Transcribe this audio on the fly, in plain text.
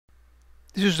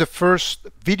This is the first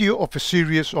video of a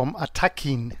series on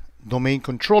attacking domain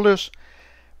controllers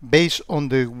based on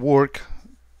the work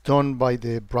done by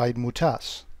the Bright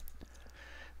Mutaz.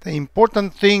 The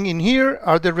important thing in here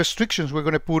are the restrictions we're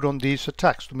going to put on these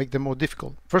attacks to make them more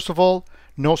difficult. First of all,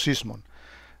 no Sysmon.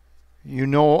 You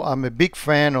know I'm a big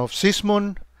fan of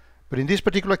Sysmon, but in this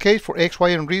particular case, for X, Y,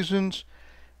 and reasons,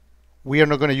 we are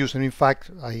not going to use them. In fact,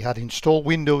 I had installed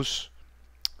Windows.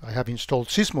 I have installed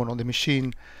Sysmon on the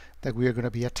machine that we are going to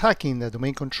be attacking, the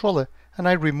domain controller, and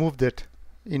I removed it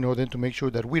in order to make sure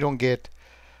that we don't get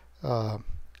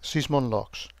Sysmon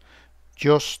logs.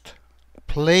 Just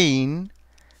plain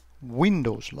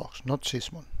Windows logs, not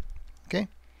Sysmon. Okay.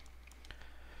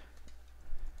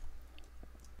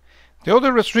 The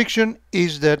other restriction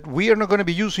is that we are not going to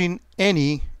be using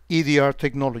any EDR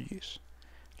technologies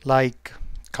like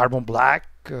Carbon Black,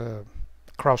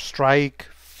 CrowdStrike,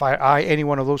 FireEye, any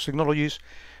one of those technologies.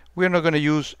 We are not going to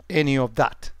use any of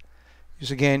that. It's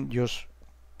again just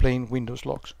plain Windows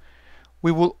logs.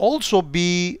 We will also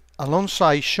be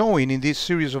alongside showing in this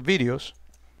series of videos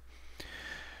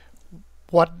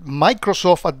what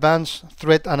Microsoft Advanced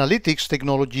Threat Analytics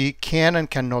technology can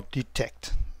and cannot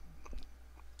detect.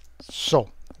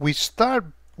 So we start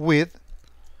with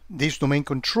this domain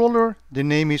controller. The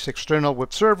name is external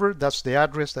web server. That's the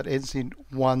address that ends in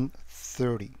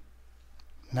 130.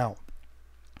 Now,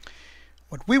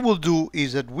 what we will do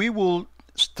is that we will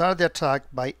start the attack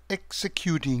by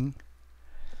executing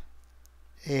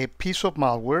a piece of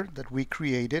malware that we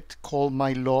created called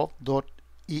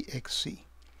mylove.exe.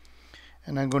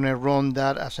 And I'm going to run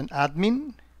that as an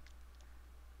admin.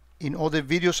 In other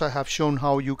videos I have shown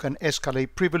how you can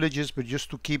escalate privileges, but just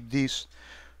to keep this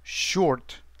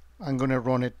short, I'm going to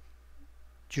run it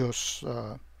just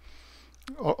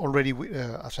already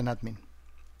as an admin.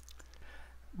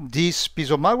 This piece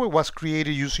of malware was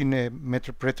created using a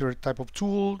Meterpreter type of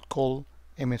tool called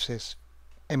MFS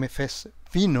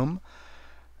Venom.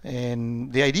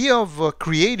 And the idea of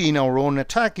creating our own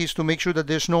attack is to make sure that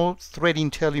there's no threat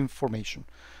intel information.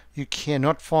 You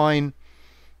cannot find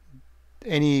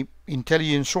any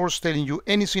intelligence source telling you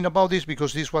anything about this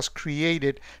because this was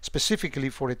created specifically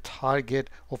for a target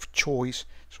of choice.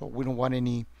 So we don't want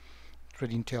any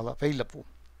threat intel available.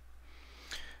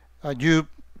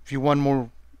 If you want more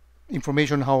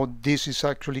information how this is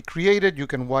actually created, you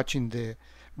can watch in the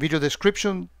video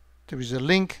description. There is a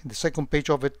link, the second page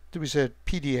of it, there is a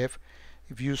PDF.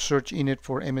 If you search in it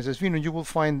for MSS Venom, you will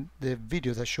find the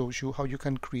video that shows you how you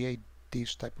can create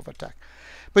this type of attack.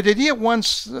 But the idea,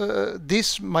 once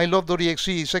this mylove.exe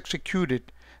is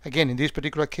executed, again in this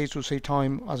particular case to save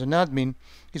time as an admin,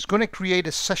 it's going to create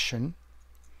a session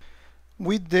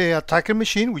with the attacker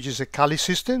machine, which is a Kali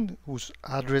system whose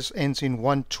address ends in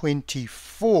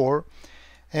 124.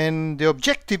 And the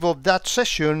objective of that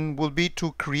session will be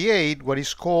to create what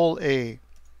is called a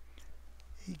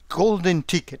golden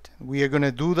ticket. We are going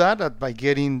to do that by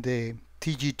getting the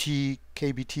TGT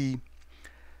KBT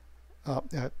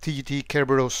TGT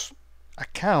Kerberos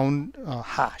account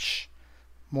hash.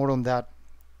 More on that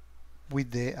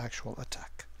with the actual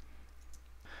attack.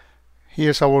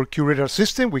 Here's our QRadar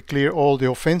system. We clear all the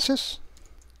offenses.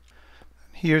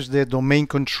 Here's the domain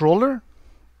controller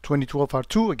 2012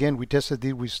 R2. Again, we tested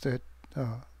it with the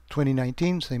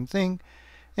 2019, same thing.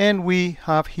 And we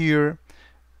have here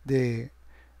the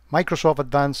Microsoft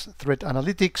Advanced Threat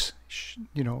Analytics,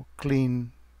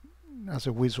 clean as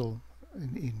a whistle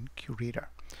in QRadar.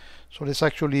 So let's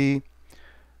actually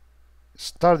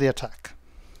start the attack.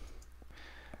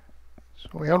 So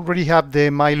we already have the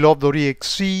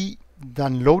mylove.exe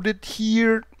downloaded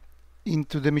here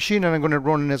into the machine, and I'm going to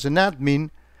run it as an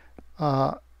admin.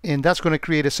 And that's going to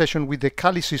create a session with the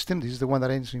Kali system. This is the one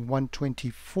that ends in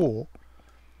 124.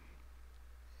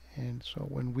 And so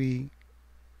when we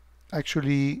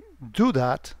actually do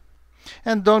that,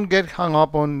 and don't get hung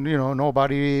up on,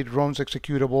 nobody runs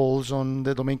executables on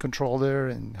the domain controller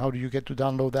and how do you get to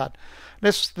download that.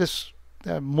 There's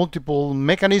multiple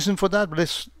mechanisms for that,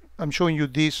 but I'm showing you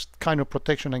this kind of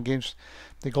protection against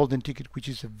the golden ticket, which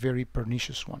is a very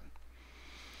pernicious one.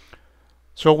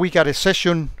 So we got a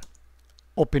session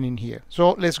opening here.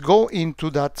 So let's go into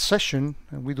that session,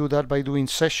 and we do that by doing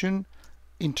session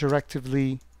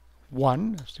interactively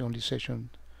 1. That's the only session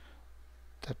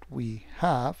that we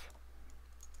have.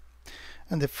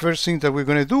 And the first thing that we're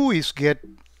going to do is get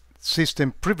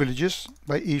system privileges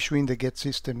by issuing the get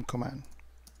system command.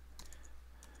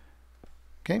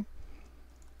 Okay.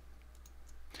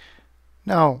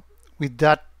 Now, with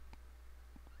that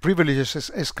privileges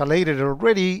escalated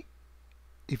already,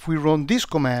 if we run this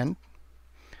command,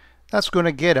 that's going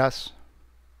to get us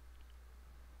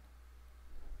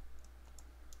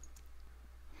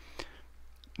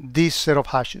this set of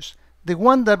hashes. The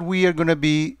one that we are going to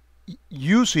be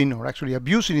using, or actually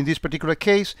abusing in this particular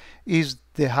case, is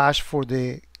the hash for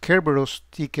the Kerberos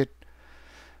ticket,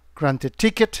 granted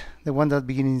ticket, the one that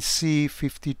begins in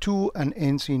C52 and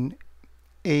ends in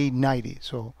A90.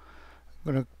 So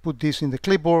I'm going to put this in the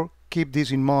clipboard. Keep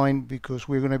this in mind because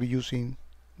we're going to be using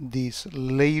this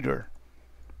later.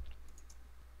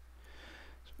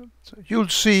 So you'll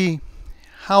see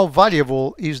how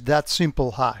valuable is that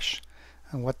simple hash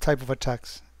and what type of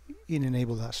attacks it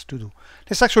enabled us to do.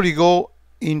 Let's actually go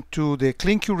into the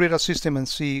Clean QRadar system and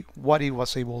see what it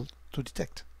was able to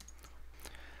detect.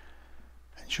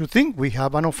 You think we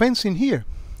have an offense in here.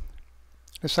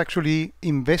 Let's actually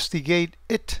investigate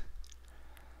it.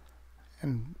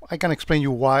 And I can explain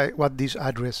you what this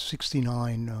address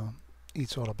 69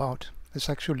 is all about. Let's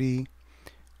actually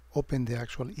open the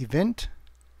actual event,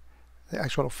 the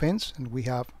actual offense, and we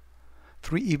have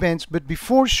 3 events. But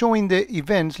before showing the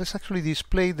events, let's actually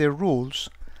display the rules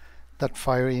that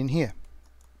fire in here.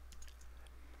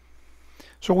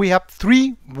 So we have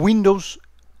 3 Windows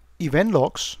event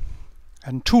logs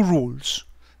and 2 rules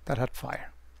that had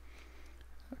fire.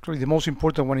 Actually, the most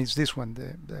important one is this one,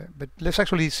 but let's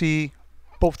actually see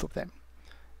both of them.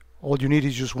 All you need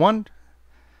is just one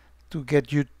to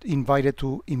get you invited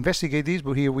to investigate this,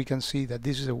 but here we can see that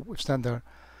this is a standard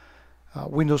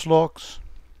Windows logs,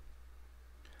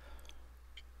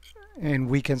 and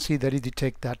we can see that it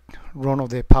detects that run of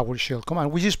the PowerShell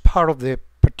command, which is part of the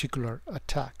particular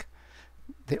attack.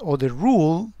 The other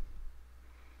rule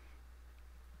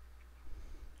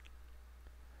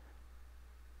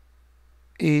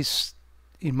is,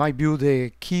 in my view,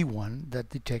 the key one that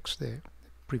detects the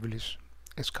privilege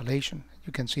escalation.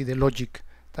 You can see the logic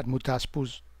that Mutaz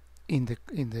puts in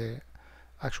the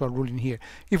actual rule in here.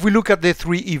 If we look at the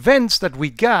 3 events that we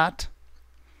got,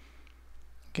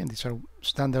 again, these are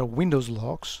standard Windows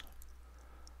logs.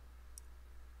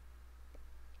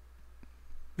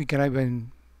 We can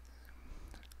even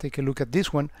take a look at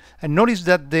this one and notice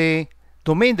that the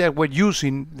domain that we're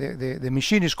using, the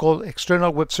machine is called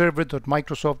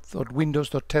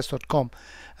externalwebserver.microsoft.windows.test.com,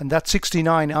 and that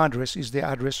 69 address is the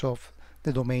address of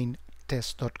the domain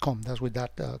test.com. That's where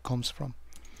that comes from.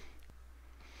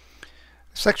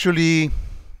 Let's actually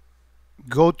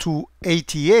go to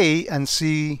ATA and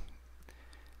see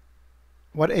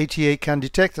what ATA can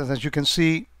detect. And as you can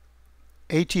see,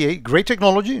 ATA, great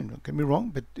technology, don't get me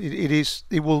wrong, but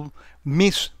it will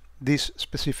miss this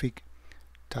specific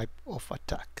type of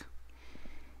attack.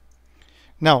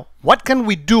 Now, what can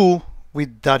we do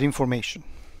with that information?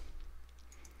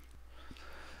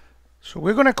 So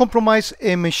we're going to compromise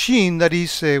a machine that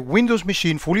is a Windows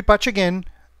machine, fully patched again,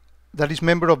 that is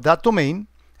member of that domain,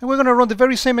 and we're going to run the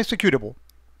very same executable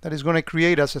that is going to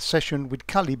create us a session with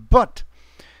Kali. But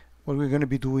what we're going to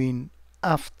be doing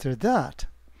after that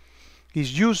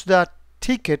is use that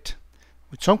ticket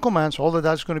with some commands, all of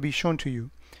that's going to be shown to you,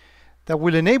 that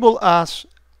will enable us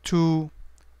to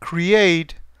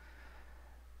create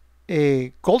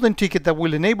a golden ticket that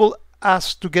will enable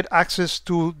us to get access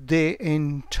to the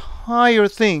entire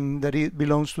thing that it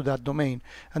belongs to that domain.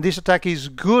 And this attack is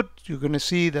good. You're going to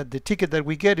see that the ticket that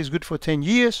we get is good for 10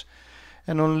 years,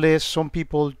 and unless some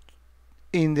people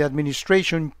in the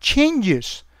administration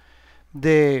changes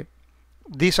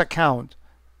this account,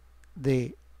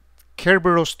 the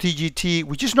Kerberos TGT,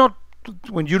 which is not,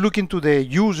 when you look into the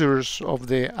users of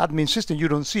the admin system, you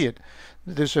don't see it.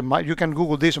 You can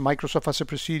Google this, Microsoft as a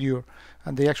procedure,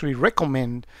 and they actually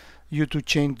recommend you to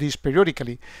change this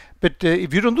periodically. But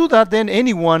if you don't do that, then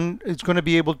anyone is going to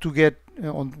be able to get,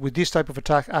 with this type of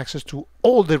attack, access to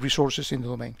all the resources in the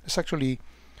domain. Let's actually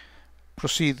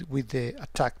proceed with the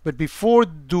attack. But before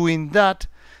doing that,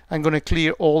 I'm going to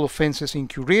clear all offenses in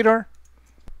QRadar.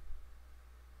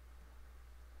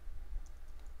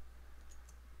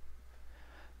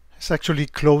 Let's actually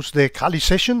close the Kali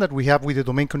session that we have with the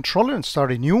domain controller and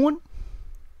start a new one.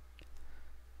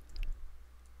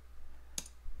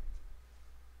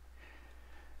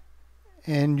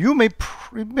 And you may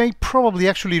probably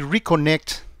actually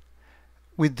reconnect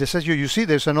with the session. You see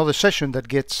there's another session that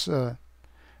gets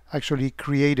actually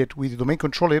created with the domain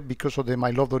controller because of the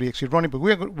mylove.exe running, but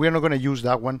we're not going to use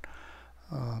that one.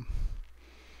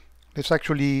 Let's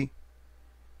actually,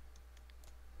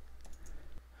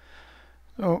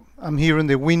 so I'm here in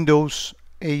the Windows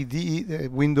AD, the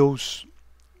Windows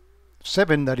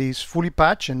 7 that is fully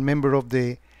patched and member of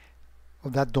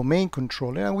that domain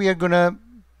controller, and we are going to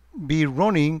be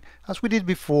running as we did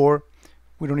before.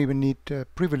 We don't even need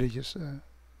privileges,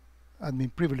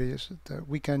 admin privileges.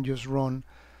 We can just run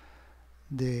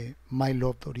the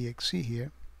mylove.exe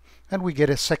here, and we get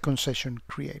a second session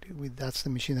created. That's the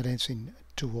machine that ends in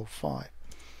 205.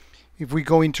 If we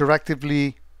go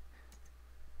interactively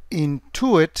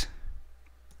into it,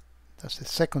 that's the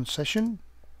second session.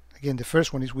 Again, the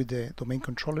first one is with the domain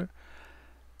controller.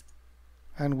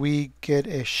 And we get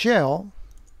a shell.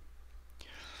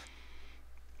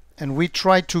 And we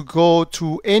try to go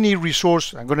to any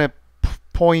resource. I'm going to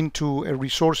point to a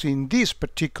resource in this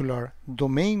particular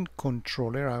domain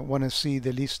controller. I want to see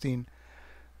the listing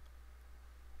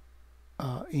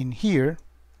in here.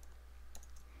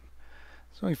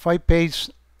 So if I paste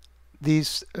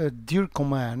this dir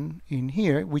command in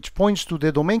here, which points to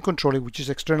the domain controller, which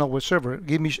is external web server,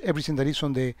 give me everything that is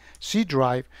on the C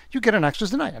drive, you get an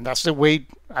access denied. And that's the way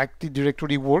Active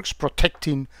Directory works,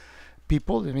 protecting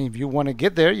people. I mean, if you want to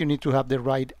get there, you need to have the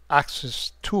right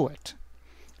access to it.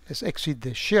 Let's exit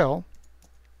the shell.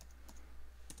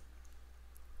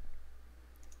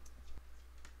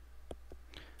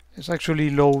 Let's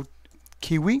actually load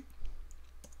Kiwi.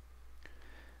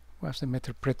 What's the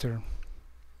Meterpreter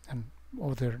and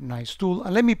other nice tool.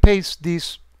 And let me paste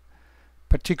this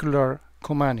particular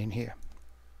command in here.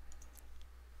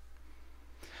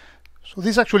 So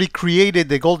this actually created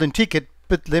the golden ticket,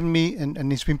 but let me,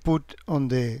 and it's been put on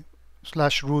the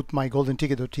 /root my golden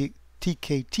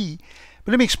ticket.tkt,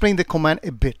 but let me explain the command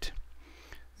a bit.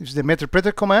 This is the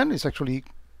Meterpreter command. It's actually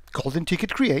golden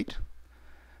ticket create.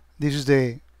 This is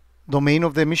the domain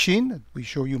of the machine. We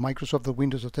show you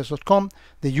Microsoft.windows.test.com.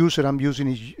 The user I'm using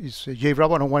is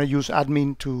JBravo. I don't want to use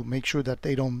admin to make sure that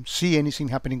they don't see anything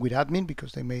happening with admin,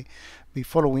 because they may be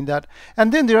following that.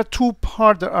 And then there are two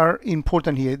parts that are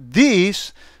important here.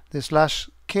 This, the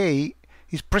 /k,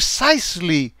 is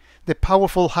precisely the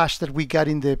powerful hash that we got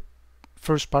in the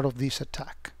first part of this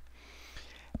attack.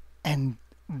 And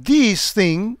this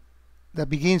thing that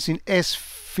begins in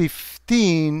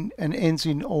S15 and ends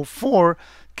in 04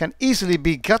 can easily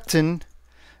be gotten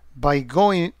by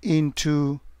going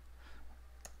into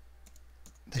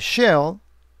the shell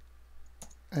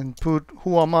and put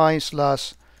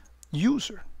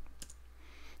whoami/user.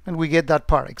 And we get that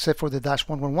part, except for the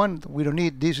 -111. We don't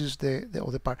need, this is the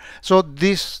other part. So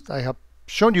this, I have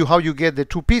shown you how you get the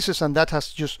two pieces, and that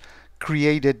has just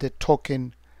created the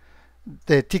token,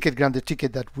 the ticket granted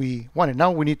ticket that we wanted.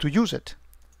 Now we need to use it.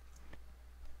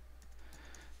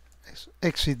 Let's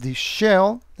exit this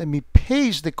shell. Let me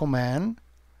paste the command.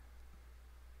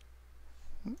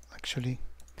 Actually,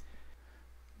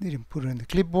 didn't put it in the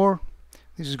clipboard.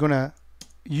 This is gonna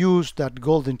use that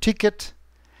golden ticket.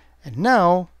 And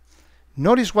now,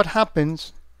 notice what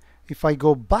happens if I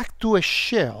go back to a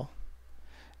shell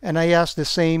and I ask the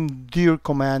same dir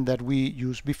command that we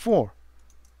used before.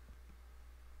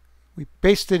 We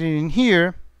pasted it in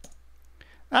here.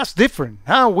 That's different.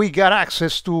 Now we got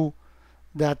access to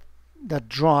that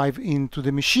drive into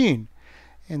the machine.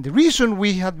 And the reason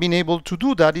we have been able to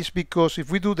do that is because if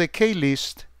we do the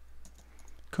klist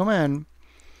command,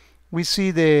 we see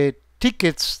the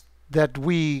tickets that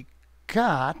we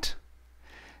got,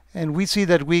 and we see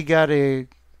that we got a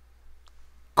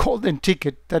golden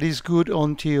ticket that is good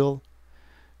until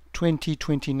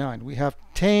 2029. We have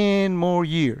 10 more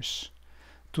years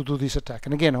to do this attack.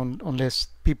 And again, unless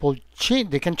people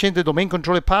change, they can change the domain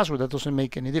controller password. That doesn't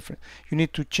make any difference. You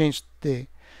need to change the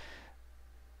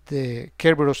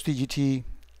Kerberos TGT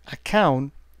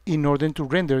account in order to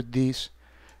render this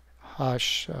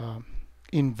hash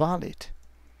invalid.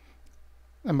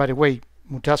 And by the way,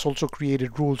 Mutaz also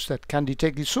created rules that can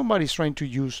detect if somebody is trying to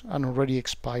use an already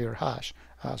expired hash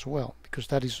as well, because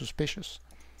that is suspicious.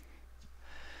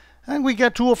 And we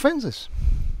got two offenses.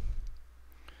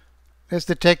 Let's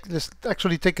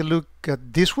actually take a look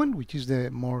at this one, which is the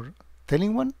more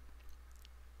telling one.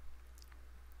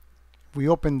 We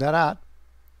open that up.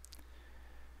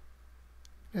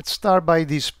 Let's start by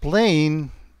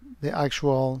displaying the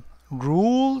actual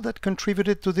rule that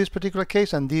contributed to this particular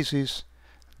case, and this is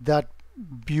that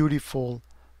beautiful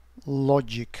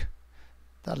logic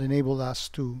that enabled us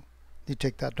to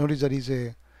detect that. Notice that is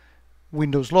a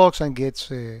Windows logs and gets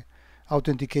a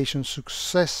authentication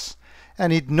success,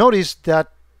 and it noticed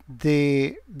that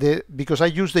because I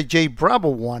used the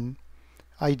JBravo one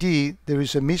ID, there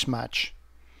is a mismatch,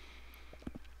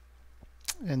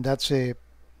 and that's a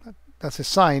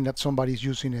sign that somebody is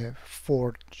using a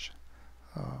forged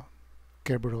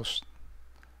Kerberos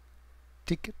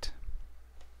ticket.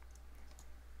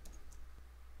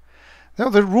 Now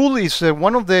the rule is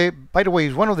one of the, by the way,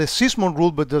 is one of the Sysmon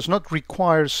rule, but does not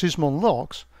require Sysmon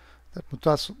logs that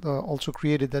Mutaz also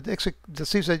created. That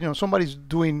says that somebody's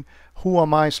doing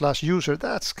whoami/user.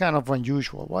 That's kind of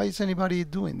unusual. Why is anybody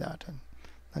doing that?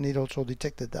 And it also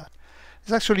detected that.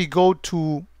 Let's actually go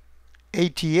to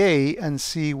ATA and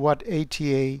see what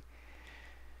ATA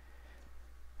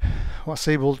was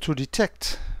able to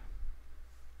detect.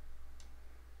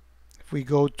 If we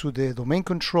go to the domain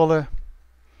controller,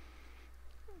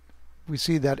 we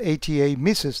see that ATA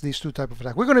misses these two types of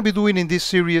attacks. We're going to be doing in this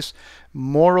series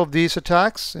more of these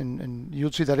attacks, and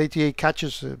you'll see that ATA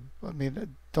catches. I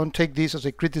mean, don't take this as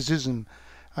a criticism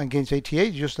against ATA.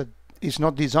 It's just that it's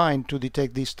not designed to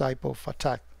detect this type of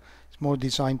attack. It's more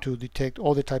designed to detect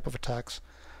all the type of attacks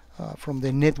from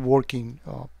the networking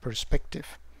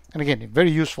perspective. And again, a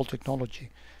very useful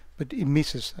technology, but it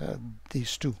misses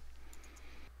these two.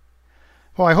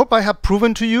 Well, I hope I have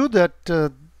proven to you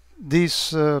that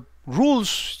these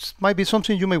rules might be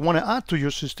something you may want to add to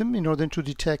your system in order to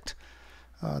detect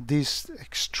this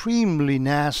extremely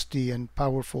nasty and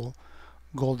powerful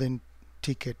golden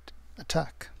ticket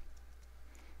attack.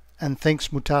 And thanks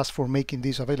Mutaz for making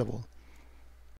this available.